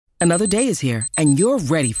Another day is here, and you're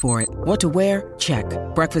ready for it. What to wear? Check.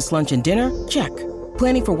 Breakfast, lunch, and dinner? Check.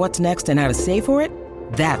 Planning for what's next and how to save for it?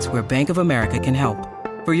 That's where Bank of America can help.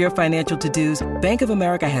 For your financial to-dos, Bank of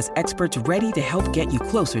America has experts ready to help get you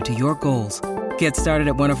closer to your goals. Get started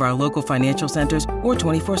at one of our local financial centers or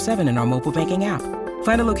 24/7 in our mobile banking app.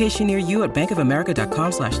 Find a location near you at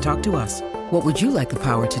bankofamerica.com/talktous. What would you like the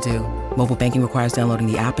power to do? Mobile banking requires downloading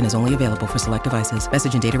the app and is only available for select devices.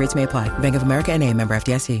 Message and data rates may apply. Bank of America N.A., member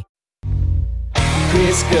FDIC.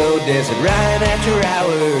 Crisco Desert Ryan after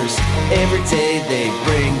hours. Every day they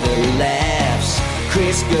bring the laughs.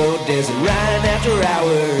 Crisco Desert Ryan after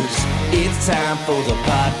hours. It's time for the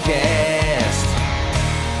podcast.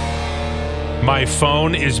 My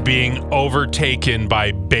phone is being overtaken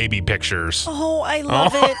by baby pictures. Oh, I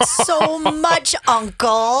love it so much, Uncle.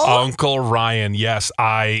 Uncle Ryan, yes.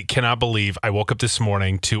 I cannot believe I woke up this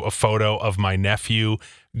morning to a photo of my nephew,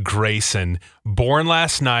 Grayson, born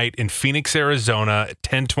last night in Phoenix, Arizona at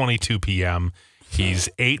 10:22 p.m. He's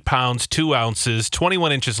 8 pounds, 2 ounces,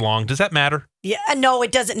 21 inches long. Does that matter? Yeah, no,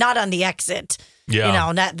 it doesn't. Not on the exit. Yeah. You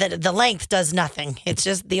know, not the length does nothing. It's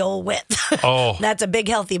just the old width. Oh. That's a big,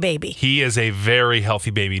 healthy baby. He is a very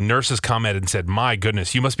healthy baby. Nurses commented and said, my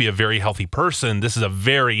goodness, you must be a very healthy person. This is a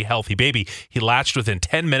very healthy baby. He latched within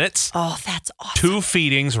 10 minutes. Oh, that's awesome. 2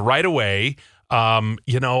 feedings right away.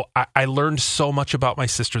 I learned so much about my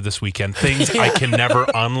sister this weekend, things I can never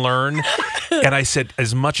unlearn. And I said,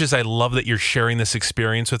 as much as I love that you're sharing this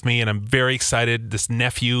experience with me, and I'm very excited, this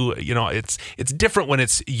nephew, it's different when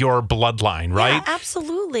it's your bloodline, right? Yeah,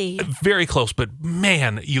 absolutely. Very close, but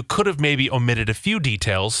man, you could have maybe omitted a few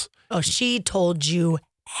details. Oh, she told you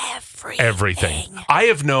everything. I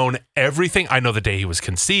have known everything. I know the day he was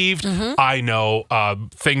conceived. Mm-hmm. I know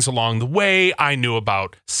things along the way. I knew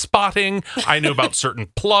about spotting. I knew about certain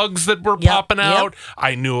plugs that were popping out.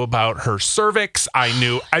 I knew about her cervix.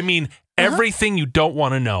 Everything you don't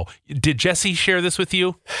want to know. Did Jessie share this with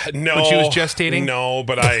you? No. When she was gestating? No,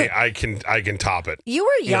 but I can top it. You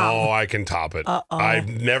were young. No, I can top it. Uh-oh. I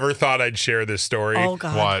never thought I'd share this story. Oh,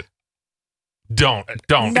 God. What? Don't.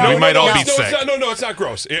 No, we might all be sick. It's not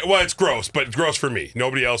gross. It's gross, but it's gross for me.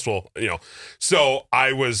 Nobody else will, So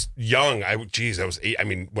I was young. I was 8. I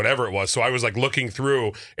mean, whatever it was. So I was like looking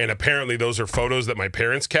through, and apparently those are photos that my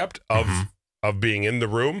parents kept of being in the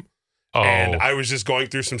room. Oh. And I was just going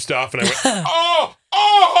through some stuff, and I went,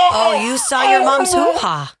 Oh, you saw your mom's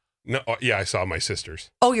hoo-ha. No, yeah, I saw my sister's.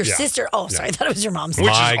 Oh, your sister. Oh, sorry. I thought it was your mom's. Which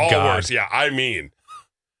My is all God. worse. Yeah, I mean.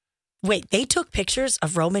 Wait, they took pictures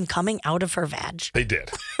of Roman coming out of her vag? They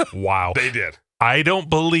did. Wow. They did. I don't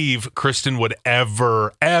believe Kristen would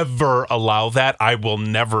ever allow that. I will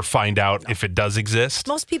never find out if it does exist.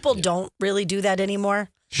 Most people don't really do that anymore.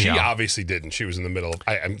 She obviously didn't. She was in the middle.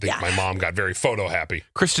 I think my mom got very photo happy.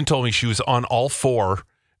 Kristen told me she was on all 4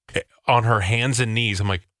 on her hands and knees. I'm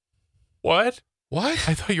like, what? What?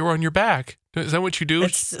 I thought you were on your back. Is that what you do?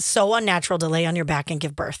 It's so unnatural to lay on your back and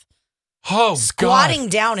give birth. Oh, Squatting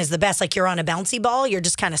God. down is the best. Like you're on a bouncy ball. You're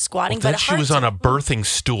just kind of squatting. Well, she was on a birthing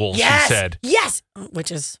stool, she said. Yes.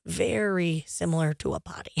 Which is very similar to a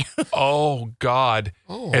potty. Oh, God.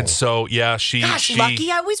 Oh. And so, she...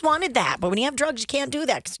 lucky I always wanted that. But when you have drugs, you can't do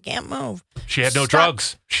that because you can't move. She had no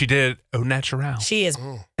drugs. She did au naturel. She is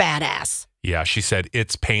badass. Yeah, she said,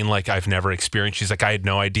 it's pain like I've never experienced. She's like, I had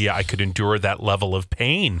no idea I could endure that level of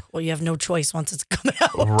pain. Well, you have no choice once it's coming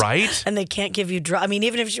out. Right? And they can't give you drugs. I mean,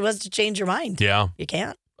 even if she was to change your mind. Yeah. You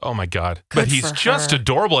can't. Oh, my God. Good But he's for just her.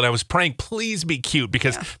 adorable. And I was praying, please be cute.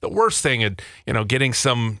 Because the worst thing, getting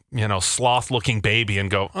some, sloth-looking baby and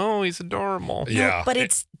go, oh, he's adorable. Yeah. No, but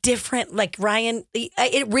it's different. Like, Ryan,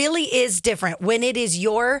 it really is different. When it is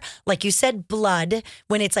your, like you said, blood,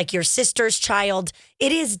 when it's like your sister's child,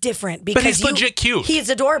 it is different. Because But he's legit cute. He is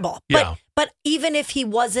adorable. Yeah. But even if he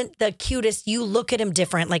wasn't the cutest, you look at him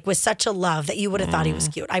different, like with such a love that you would have thought he was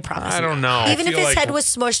cute. I promise. I don't know. Even if feel his like- head was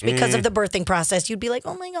smushed because of the birthing process, you'd be like,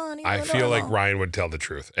 oh my God. I feel like Ryan would tell the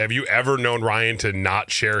truth. Have you ever known Ryan to not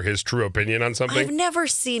share his true opinion on something? I've never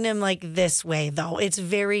seen him like this way, though. It's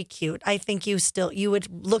very cute. I think you would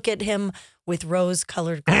look at him with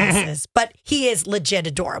rose-colored glasses, but he is legit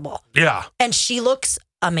adorable. Yeah. And she looks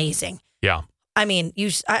amazing. Yeah. I mean,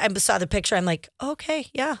 I saw the picture. I'm like, okay,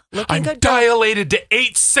 yeah, looking I'm good. dilated to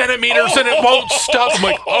 8 centimeters and it won't stop. I'm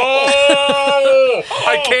like,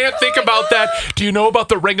 I can't think about that. Do you know about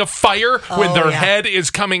the ring of fire when their head is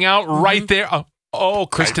coming out right there? Oh,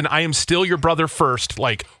 Kristen, I am still your brother first.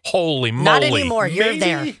 Like, holy moly. Not anymore. You're Maybe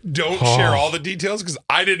there. don't share all the details because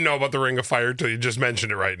I didn't know about the Ring of Fire until you just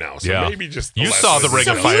mentioned it right now. So maybe just you saw the Ring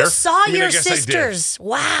of Fire. You saw I your guess I did. sisters.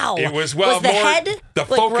 Wow. It was the head. The like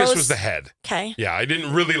focus Rose? was the head. Okay. Yeah, I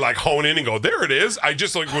didn't really like hone in and go, there it is. I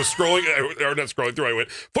just like was scrolling or not scrolling through. I went,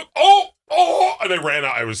 oh, and I ran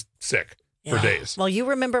out. I was sick for days. Well, you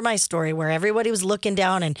remember my story where everybody was looking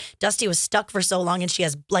down and Dusty was stuck for so long and she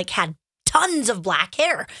has had tons of black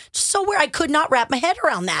hair. So where I could not wrap my head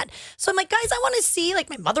around that. So I'm like, guys, I want to see, like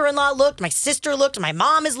my mother-in-law looked, my sister looked, my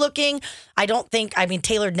mom is looking.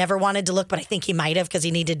 Taylor never wanted to look, but I think he might have because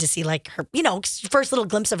he needed to see like her, first little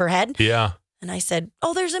glimpse of her head. Yeah. And I said,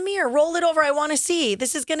 oh, there's a mirror. Roll it over. I want to see.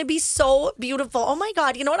 This is going to be so beautiful. Oh, my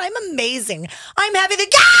God. You know what? I'm amazing. I'm having take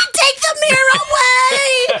the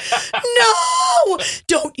mirror away. No.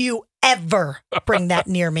 Don't you ever bring that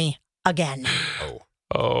near me again.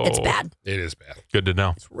 Oh. It's bad. It is bad. Good to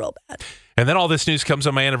know. It's real bad. And then all this news comes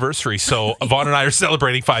on my anniversary. So Vaughn and I are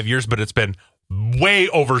celebrating 5 years, but it's been way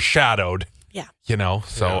overshadowed. Yeah.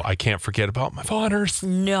 So I can't forget about my Vaughners.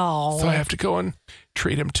 No. So I have to go and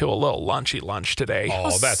treat him to a little lunchy lunch today.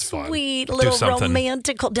 Oh, that's fun. Sweet little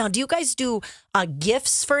romantic. Now, do you guys do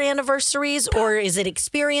gifts for anniversaries or is it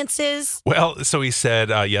experiences? Well, so he said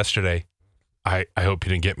yesterday, I hope you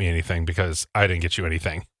didn't get me anything because I didn't get you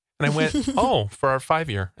anything. And I went, for our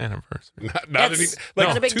 5-year anniversary. Not not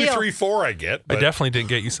a big 2, deal. 3, 4 I get. I But definitely didn't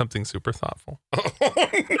get you something super thoughtful.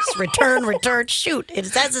 It's return. Shoot. It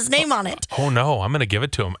says his name on it. Oh, no. I'm going to give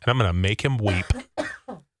it to him, and I'm going to make him weep.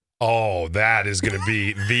 Oh, that is going to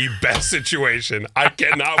be the best situation. I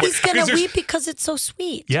cannot wait. He's going to weep because it's so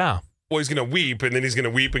sweet. Yeah. Well, he's going to weep, and then he's going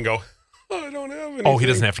to weep and go, I don't have anything. Oh, he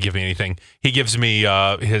doesn't have to give me anything. He gives me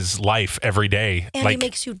his life every day. And he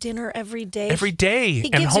makes you dinner every day. Every day. He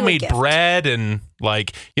And gives you a homemade gift. bread and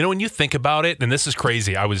when you think about it, and this is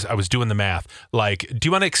crazy. I was doing the math. Like, do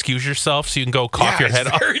you want to excuse yourself so you can go cough your head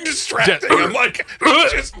it's off? very distracting. I'm like,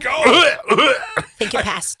 just go. I think it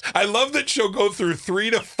passed. I love that she'll go through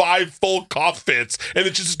 3 to 5 full cough fits, and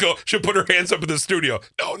then she'll put her hands up in the studio.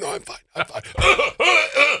 No, I'm fine.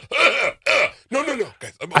 No, guys. I'm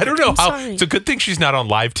okay. I don't know how. sorry. It's a good thing she's not on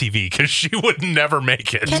live TV because she would never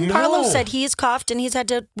make it. Ken Carlo said he has coughed and he's had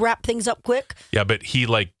to wrap things up quick. Yeah, but he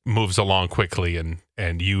moves along quickly,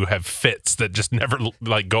 and you have fits that just never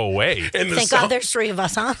go away. And the Thank sound, God there's 3 of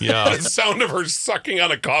us, huh? Yeah. the sound of her sucking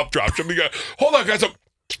on a cough drop. She'll be going, hold on, guys.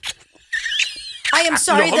 I am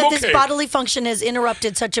sorry No, I'm that this okay. bodily function has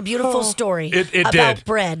interrupted such a beautiful story It about did.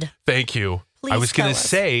 bread. Thank you. Please I was going to tell us.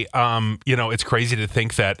 say, it's crazy to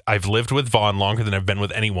think that I've lived with Vaughn longer than I've been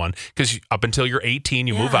with anyone because up until you're 18,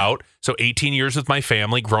 you move out. So 18 years with my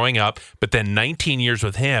family growing up, but then 19 years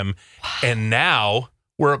with him. And now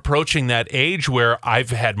we're approaching that age where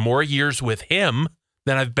I've had more years with him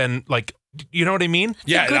than I've been you know what I mean?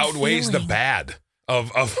 Yeah, it good outweighs feeling. the bad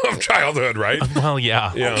of childhood, right? Well,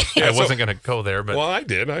 yeah. Yeah. I wasn't going to go there, but Well, I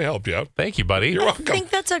did. I helped you out. thank you, buddy. You're I welcome. think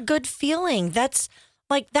that's a good feeling. That's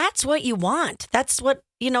what you want. That's what,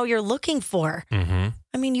 you're looking for. Mm-hmm.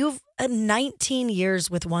 I mean, you've 19 years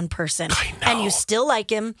with one person I know. and you still like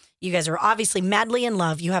him. You guys are obviously madly in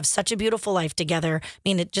love. You have such a beautiful life together. I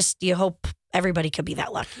mean, you hope everybody could be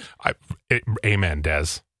that lucky. Amen, Des.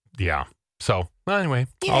 Yeah. So, anyway,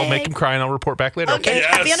 I'll Yay. make him cry and I'll report back later. Okay. Yes.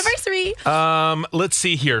 Happy anniversary. Let's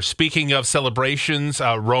see here. Speaking of celebrations,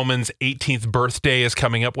 Roman's 18th birthday is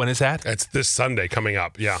coming up. When is that? That's this Sunday coming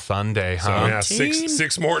up. Yeah. Sunday, So huh? yeah,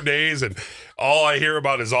 six more days, and all I hear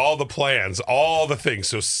about is all the plans, all the things.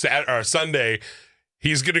 So Sunday,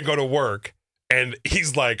 he's gonna go to work, and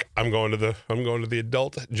he's like, "I'm going to the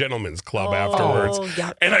adult gentlemen's club afterwards."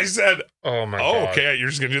 yeah. And I said, Oh my "Oh, okay, you're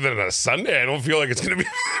just gonna do that on a Sunday? I don't feel like it's gonna be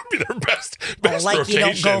their best Like rotation." you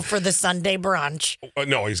don't go for the Sunday brunch.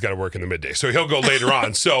 No, he's got to work in the midday, so he'll go later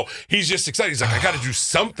on. So he's just excited. He's like, "I got to do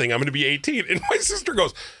something. I'm going to be 18." And my sister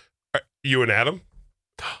goes, "You and Adam?"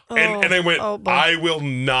 And I went, boy. I will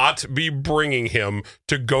not be bringing him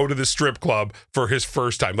to go to the strip club for his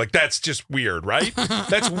first time. Like, that's just weird, right?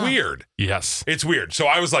 That's weird. Yes. It's weird. So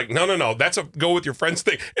I was like, no, that's a go with your friends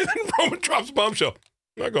thing. And then Roman drops bombshell.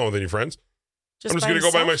 I'm not going with any friends. I'm just going to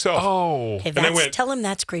go by myself. Oh. Okay, I went- tell him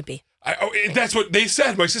that's creepy. And that's what they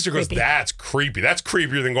said. My sister goes, Creepy. "That's creepy. That's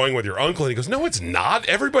creepier than going with your uncle." And he goes, "No, it's not.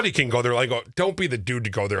 Everybody can go there." I go, "Don't be the dude to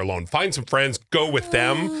go there alone. Find some friends, go with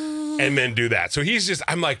them, and then do that." So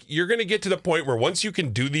I'm like, you're going to get to the point where once you can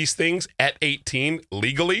do these things at 18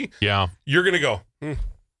 legally, Yeah. you're going to go,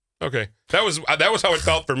 okay. That was how it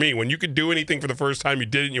felt for me. When you could do anything for the first time, you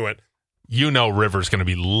did it and you went, you know River's going to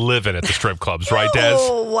be living at the strip clubs, right, Des?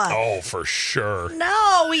 Oh, for sure.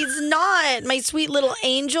 No, he's not. My sweet little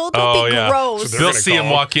angel. Don't be gross. So They'll see him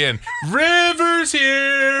walk in. River's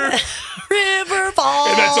here. River Falls.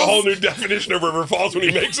 And that's a whole new definition of River Falls when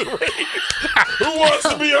he makes it rain. Who wants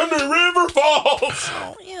to be under River Falls?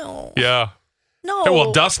 Oh, ew. Yeah. No.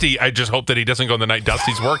 Well, Dusty, I just hope that he doesn't go the night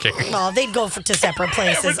Dusty's working. No, they'd go to separate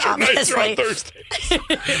places, Nights are on obviously.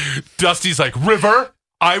 Thursdays. Dusty's like, River,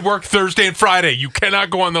 I work Thursday and Friday. You cannot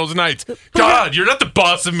go on those nights. God, you're not the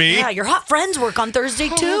boss of me. Yeah, your hot friends work on Thursday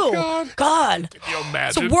too. God. Can you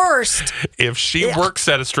imagine? It's the worst. If she works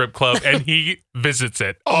at a strip club and he visits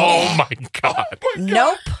it. Oh my God.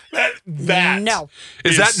 Nope. That No.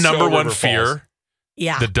 Is that so number one River fear? Falls.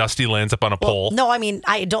 Yeah. That Dusty lands up on a pole? No, I mean,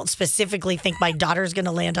 I don't specifically think my daughter's going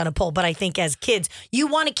to land on a pole, but I think as kids, you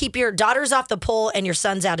want to keep your daughters off the pole and your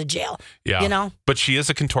sons out of jail. Yeah. You know? But she is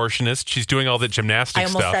a contortionist. She's doing all the gymnastics I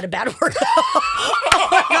almost stuff. said a bad word. Oh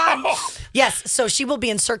my God. Yes, so she will be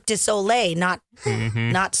in Cirque du Soleil, not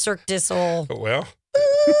Cirque du Soleil. Well,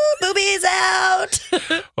 Boobies out.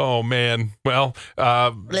 Oh man. Well,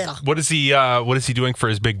 what is he doing for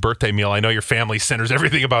his big birthday meal? I know your family centers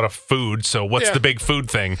everything about a food, so what's the big food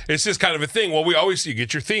thing? it's just kind of a thing. Well, we always you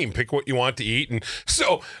get your theme, pick what you want to eat, and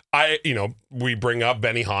so we bring up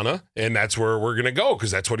Benihana, and that's where we're gonna go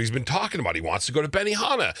because that's what he's been talking about. He wants to go to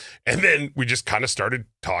Benihana, and then we just kind of started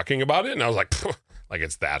talking about it, and I was like, like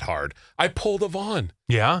it's that hard. I pulled a Vaughn.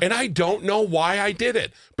 Yeah. And I don't know why I did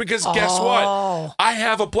it. Because guess what? I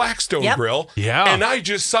have a Blackstone grill. Yeah. And I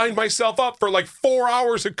just signed myself up for like 4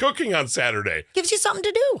 hours of cooking on Saturday. Gives you something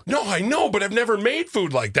to do. No, I know, but I've never made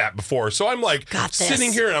food like that before. So I'm like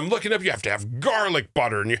sitting here and I'm looking up, you have to have garlic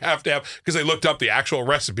butter and you have to have, because I looked up the actual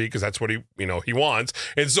recipe because that's what he wants.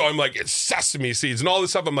 And so I'm like, it's sesame seeds and all this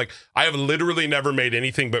stuff. I'm like, I have literally never made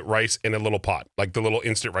anything but rice in a little pot, like the little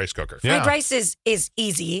instant rice cooker. Fried rice is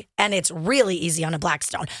easy, and it's really easy on a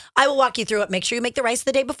Blackstone. I will walk you through it. Make sure you make the rice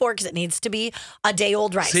the day before because it needs to be a day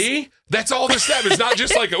old rice. See? That's all the step. It's not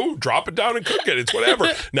just like, oh, drop it down and cook it. It's whatever.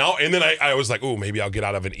 Now, and then I was like, oh, maybe I'll get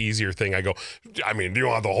out of an easier thing. I go, I mean, do you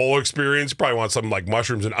want the whole experience? You probably want some like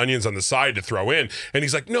mushrooms and onions on the side to throw in. And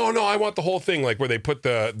he's like, no, I want the whole thing, like where they put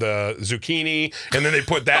the zucchini and then they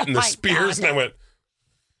put that in the spears. God. And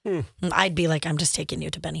I went, I'd be like, I'm just taking you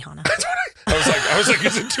to Benihana. I was like,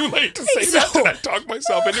 is it too late to say that? Did I talk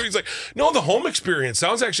myself into it? He's like, no, the home experience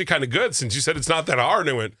sounds actually kind of good since you said it's not that hard. And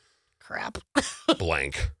I went, crap.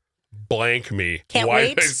 Blank me. Can't Why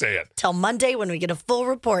wait did I say it? Till Monday when we get a full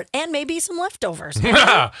report and maybe some leftovers.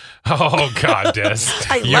 Oh, God, Des.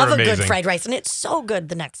 I You're love amazing. a good fried rice, and it's so good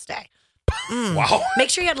the next day. Wow. Make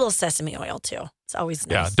sure you add a little sesame oil, too. It's always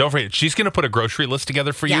nice. Yeah, don't forget, she's going to put a grocery list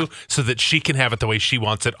together for you so that she can have it the way she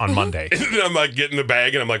wants it on Monday. And then I'm like getting the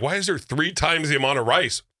bag and I'm like, why is there 3 times the amount of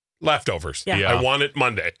rice? Leftovers. Yeah. I want it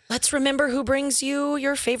Monday. Let's remember who brings you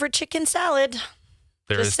your favorite chicken salad.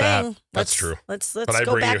 There Just is saying. that. That's true. Let's But I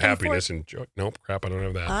go bring back you and happiness forth. and joy. Nope, crap, I don't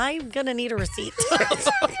have that. I'm going to need a receipt.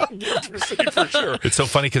 For sure. It's so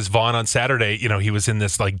funny because Vaughn on Saturday, he was in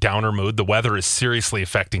this like downer mood. The weather is seriously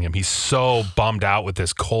affecting him. He's so bummed out with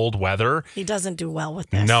this cold weather. He doesn't do well with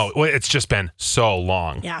this. No, it's just been so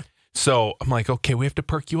long. Yeah. So I'm like, okay, we have to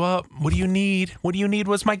perk you up. What do you need? What do you need?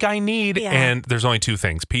 What's my guy need? Yeah. And there's only 2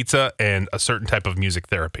 things, pizza and a certain type of music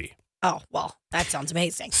therapy. Oh, well, that sounds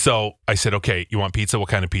amazing. So I said, okay, you want pizza? What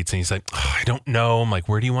kind of pizza? And he's like, I don't know. I'm like,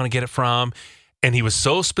 where do you want to get it from? And he was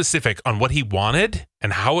so specific on what he wanted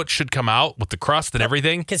and how it should come out with the crust and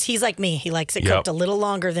everything. Because he's like me. He likes it cooked a little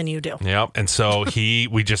longer than you do. Yep. And so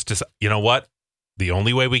we just, you know what? The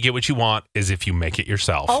only way we get what you want is if you make it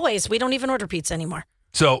yourself. Always. We don't even order pizza anymore.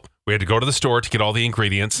 So we had to go to the store to get all the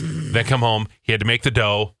ingredients, then come home. He had to make the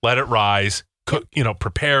dough, let it rise, cook,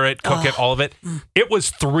 prepare it, cook it, all of it. It was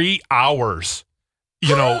 3 hours.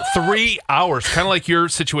 3 hours, kind of like your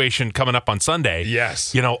situation coming up on Sunday.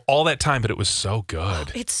 Yes. All that time, but it was so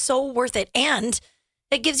good. It's so worth it. And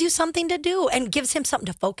it gives you something to do and gives him something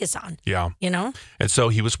to focus on. Yeah. And so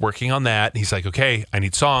he was working on that. And he's like, okay, I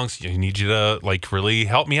need songs. I need you to really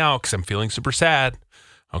help me out because I'm feeling super sad.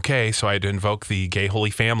 Okay, so I had to invoke the Gay Holy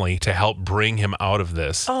Family to help bring him out of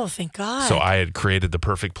this. Oh, thank God. So I had created the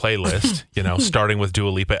perfect playlist, starting with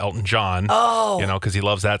Dua Lipa, Elton John, because he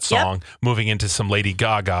loves that song, moving into some Lady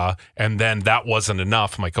Gaga. And then that wasn't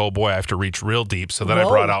enough. I'm like, oh boy, I have to reach real deep. So then I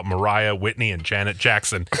brought out Mariah, Whitney, and Janet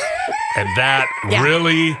Jackson. And that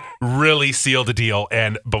really, really sealed the deal.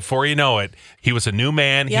 And before you know it, he was a new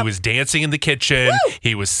man. He was dancing in the kitchen. Woo!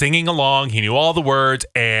 He was singing along. He knew all the words.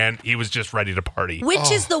 And he was just ready to party. Which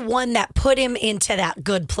is was the one that put him into that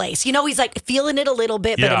good place? You know, he's like feeling it a little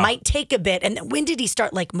bit, but it might take a bit. And then when did he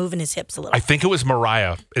start like moving his hips a little? I think it was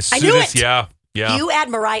Mariah. I knew it. Yeah. You add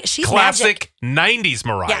Mariah. She's classic magic. 90s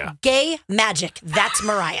Mariah. Yeah, gay magic. That's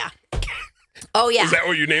Mariah. Oh, yeah. Is that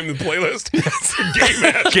what you named the playlist? Gay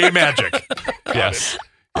magic. Gay magic. Yes.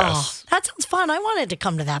 Oh, that sounds fun. I wanted to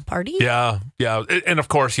come to that party. Yeah. Yeah. And of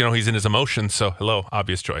course, he's in his emotions. So, hello,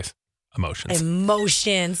 obvious choice. Emotions.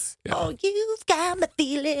 Emotions. Yeah. Oh, you've got me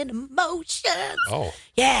feeling emotions. Oh.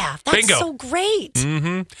 Yeah, that's Bingo. so great.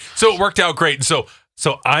 Mm-hmm. So it worked out great. And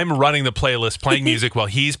so I'm running the playlist, playing music while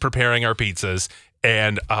he's preparing our pizzas.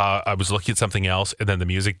 And I was looking at something else, and then the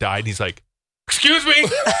music died. And he's like, "Excuse me,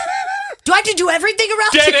 Do I have to do everything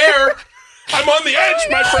around dead here? air. I'm on the edge,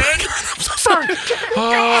 my friend." Sorry.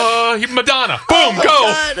 Madonna. Boom, go.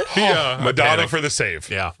 God. Yeah, Madonna panic. for the save.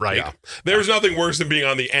 Yeah, right. Yeah. There's nothing worse than being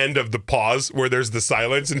on the end of the pause where there's the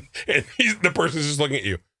silence and the person's just looking at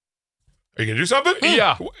you. Are you going to do something?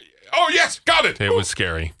 Yeah. Oh, yes. Got it. It was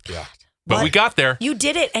scary. Yeah. But What? we got there. You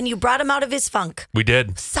did it, and you brought him out of his funk. We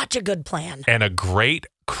did. Such a good plan. And a great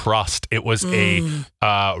crust. It was a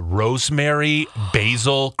rosemary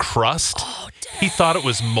basil crust. Oh, dang. He thought it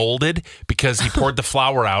was molded because he poured the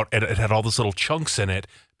flour out and it had all those little chunks in it.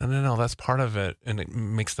 No, that's part of it. And it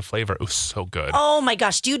makes the flavor. It was so good. Oh, my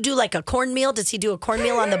gosh. Do you do like a cornmeal? Does he do a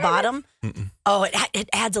cornmeal on the bottom? Mm-mm. Oh, it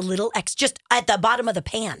adds a little extra, just at the bottom of the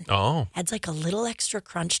pan. Oh. Adds like a little extra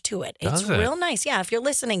crunch to it. It's Does it? real nice. Yeah, if you're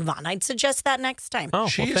listening, Vaughn, I'd suggest that next time. Oh,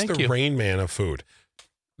 She well, is thank the you. Rain Man of food.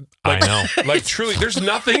 I know. Like, truly, there's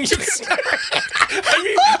nothing. I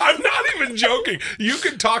mean, I'm not even joking. You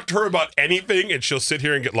can talk to her about anything, and she'll sit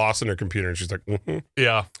here and get lost in her computer, and she's like, mm-hmm,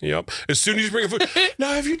 Yeah. yep. As soon as you bring a food,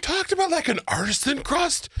 now, have you talked about like an artisan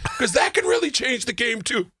crust? Because that can really change the game,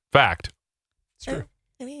 too. Fact. It's true.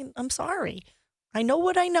 I mean, I'm sorry. I know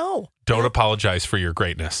what I know. Don't apologize for your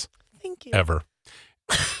greatness Thank you. ever.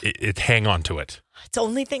 Hang on to it. It's the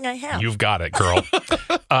only thing I have. You've got it, girl.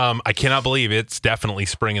 I cannot believe it's definitely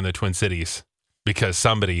spring in the Twin Cities because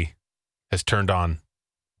somebody has turned on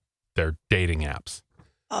their dating apps.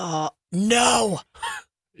 No.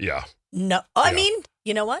 Yeah. No. I mean,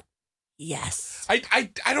 you know what? Yes. I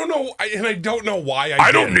don't know, and I don't know why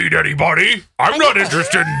I don't need anybody. I'm not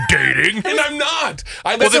interested in dating. And I'm not.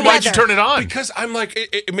 Well, then why'd you turn it on? Because I'm like,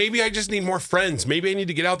 maybe I just need more friends. Maybe I need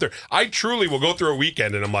to get out there. I truly will go through a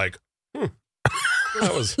weekend and I'm like,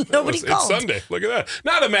 Nobody it's called. Sunday. Look at that.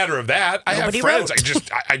 Not a matter of that. I Nobody have friends.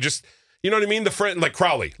 wrote. I just, you know what I mean? The friend, like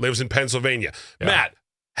Crowley lives in Pennsylvania. Yeah. Matt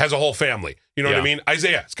has a whole family. You know what I Yeah. mean?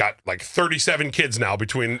 Isaiah's got like 37 kids now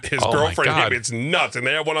between his Oh, my girlfriend and God. him. It's nuts. And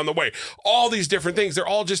they have one on the way. All these different things. They're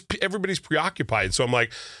all just, everybody's preoccupied. So I'm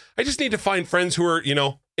like, I just need to find friends who are,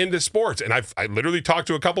 into sports. And I literally talked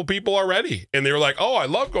to a couple people already. And they were like, oh, I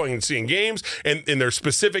love going and seeing games. And their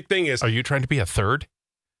specific thing is, Are you trying to be a third?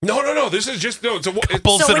 no. This is just, no, it's a,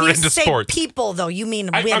 Couples So that when are you into say sports. people, though, you mean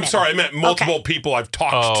women. I'm sorry, I meant multiple Okay. people I've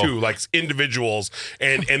talked Oh. to, like individuals,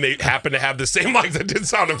 and they happen to have the same, like, that did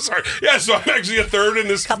sound, I'm sorry. Yeah, so I'm actually a third in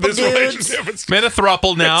this Couple dudes. relationship. It's- Been a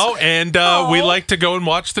throuple now, and we Aw. like to go and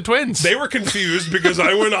watch the twins. They were confused because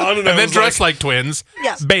I went on and I and then was dress like twins,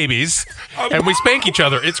 Yes. babies, and we spank each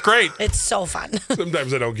other. It's great. It's so fun.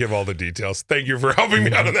 sometimes I don't give all the details. Thank you for helping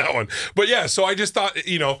me out on that one. But yeah, so I just thought,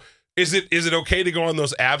 is it okay to go on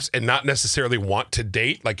those apps and not necessarily want to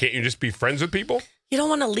date? Like, can't you just be friends with people? You don't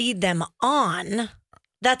want to lead them on.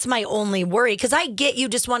 That's my only worry. Because I get you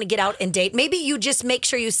just want to get out and date. Maybe you just make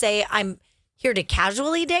sure you say, I'm here to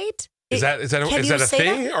casually date. Is that Can a you say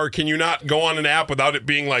thing? that? Or can you not go on an app without it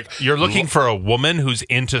being like You're looking for a woman who's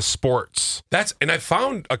into sports. and I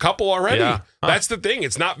found a couple already. Yeah. Huh. That's the thing.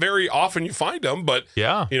 It's not very often you find them, but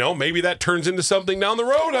Yeah. maybe that turns into something down the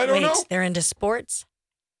road. I don't Wait, know. they're into sports?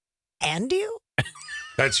 And you?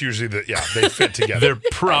 That's usually they fit together. They're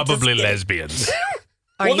probably lesbians.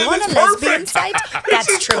 Are Well, you then on a that's lesbian perfect. site? This That's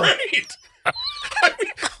is true. Great. I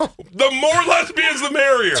mean, the more lesbians, the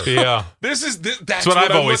merrier. Yeah. That's what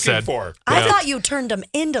I've I'm always looking said. for. I Yeah. thought you turned them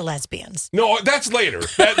into lesbians. No, that's later.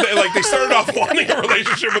 Like they started off wanting a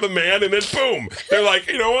relationship with a man, and then boom, they're like,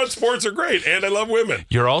 you know what? Sports are great, and I love women.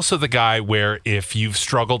 You're also the guy where if you've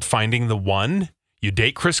struggled finding the one, you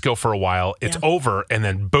date Crisco for a while, it's over, and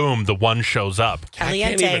then boom, the one shows up. I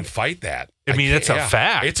can't Caliente. even fight that. I mean, it's a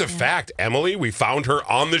fact. It's a fact. Emily, we found her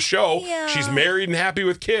on the show. Yeah. She's married and happy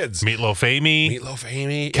with kids. Meatloaf Amy, Meatloaf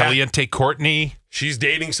Amy. Yeah. Caliente Courtney. She's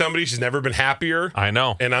dating somebody. She's never been happier. I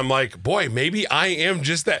know. And I'm like, boy, maybe I am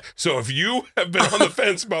just that. So if you have been on the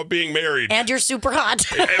fence about being married And you're super hot.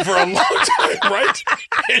 for a long time, right?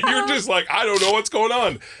 And you're just like, I don't know what's going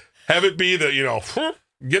on. Have it be that,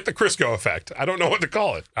 Get the Crisco effect. I don't know what to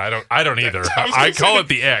call it. I don't either. I call it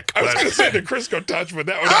the ick. I was going to say the Crisco touch, but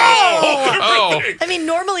that would Oh. I mean,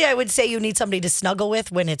 normally I would say you need somebody to snuggle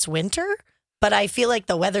with when it's winter, but I feel like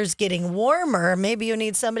the weather's getting warmer. Maybe you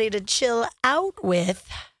need somebody to chill out with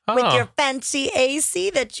your fancy AC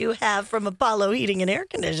that you have from Apollo Heating and Air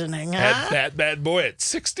Conditioning. Huh? Had that bad boy at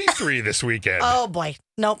 63 this weekend. Oh, boy.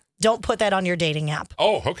 Nope. Don't put that on your dating app.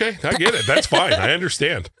 Oh, okay. I get it. That's fine. I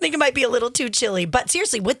understand. I think it might be a little too chilly. But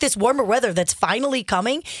seriously, with this warmer weather that's finally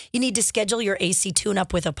coming, you need to schedule your AC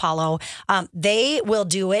tune-up with Apollo. They will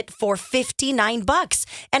do it for $59.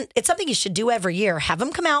 And it's something you should do every year. Have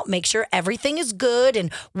them come out, make sure everything is good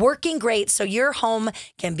and working great so your home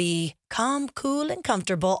can be calm, cool, and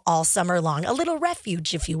comfortable all summer long. A little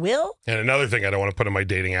refuge, if you will. And another thing I don't want to put in my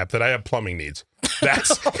dating app, that I have plumbing needs.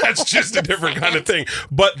 That's just a different kind of thing.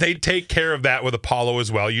 But they take care of that with Apollo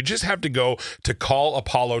as well. You just have to go to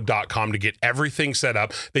callapollo.com to get everything set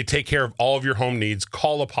up. They take care of all of your home needs.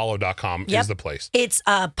 Callapollo.com is the place. It's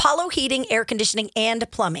Apollo Heating, Air Conditioning, and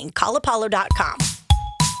Plumbing. Callapollo.com.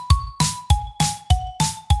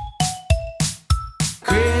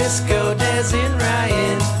 Crisco, Des and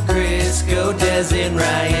Ryan. Crisco, Des and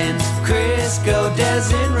Ryan. Crisco,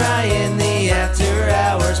 Des and Ryan. The After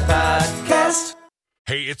Hours Podcast.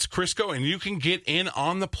 Hey, it's Crisco, and you can get in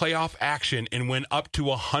on the playoff action and win up to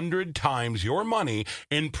 100 times your money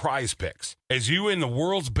in Prize Picks. As you and the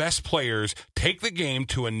world's best players take the game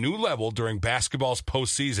to a new level during basketball's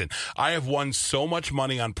postseason. I have won so much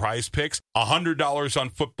money on Prize Picks, $100 on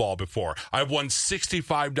football before. I've won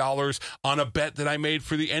 $65 on a bet that I made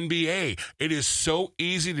for the NBA. It is so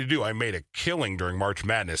easy to do. I made a killing during March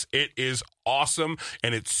Madness. It is awesome,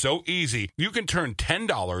 and it's so easy. You can turn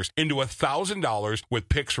 $10 into $1,000 with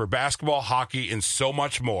picks for basketball, hockey, and so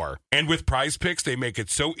much more. And with Prize Picks, they make it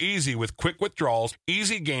so easy with quick withdrawals,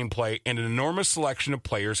 easy gameplay, and an enormous selection of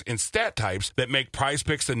players and stat types that make Prize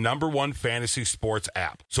Picks the #1 fantasy sports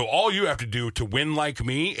app. So all you have to do to win like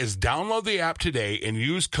me is download the app today and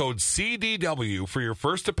use code CDW for your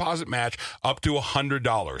first deposit match up to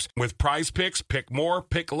 $100. With Prize Picks, pick more,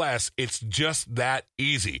 pick less. It's just that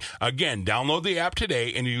easy. Again, download the app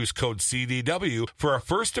today and use code CDW for a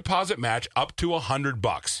first deposit match up to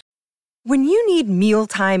 $100. When you need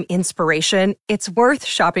mealtime inspiration, it's worth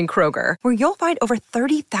shopping Kroger, where you'll find over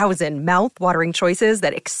 30,000 mouth-watering choices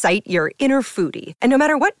that excite your inner foodie. And no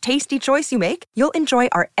matter what tasty choice you make, you'll enjoy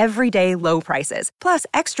our everyday low prices, plus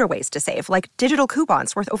extra ways to save, like digital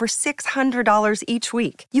coupons worth over $600 each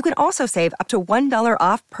week. You can also save up to $1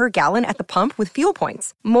 off per gallon at the pump with fuel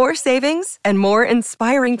points. More savings and more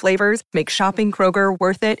inspiring flavors make shopping Kroger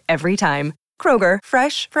worth it every time. Kroger,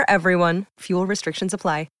 fresh for everyone. Fuel restrictions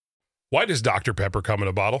apply. Why does Dr. Pepper come in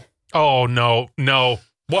a bottle? Oh, no.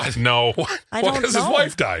 What? No. What? I don't Because his know.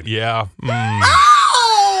 wife died. Yeah.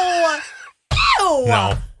 Oh! Ew!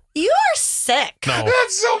 No. You're sick. No.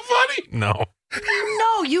 That's so funny. No.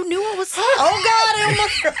 No, you knew it was. Oh, God.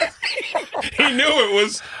 I almost. He knew it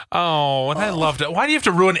was Oh, and I loved it. Why do you have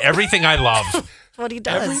to ruin everything I love? What he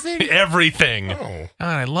does. Everything. Oh.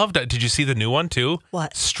 God, I loved it. Did you see the new one too?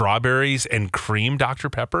 What? Strawberries and cream Dr.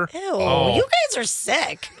 Pepper. Ew. Oh. You guys are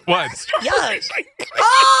sick. What? Yuck.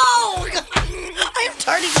 Oh! I am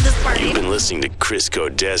tardy for this party. You've been listening to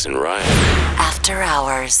Crisco, Des, and Ryan. After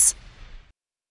Hours.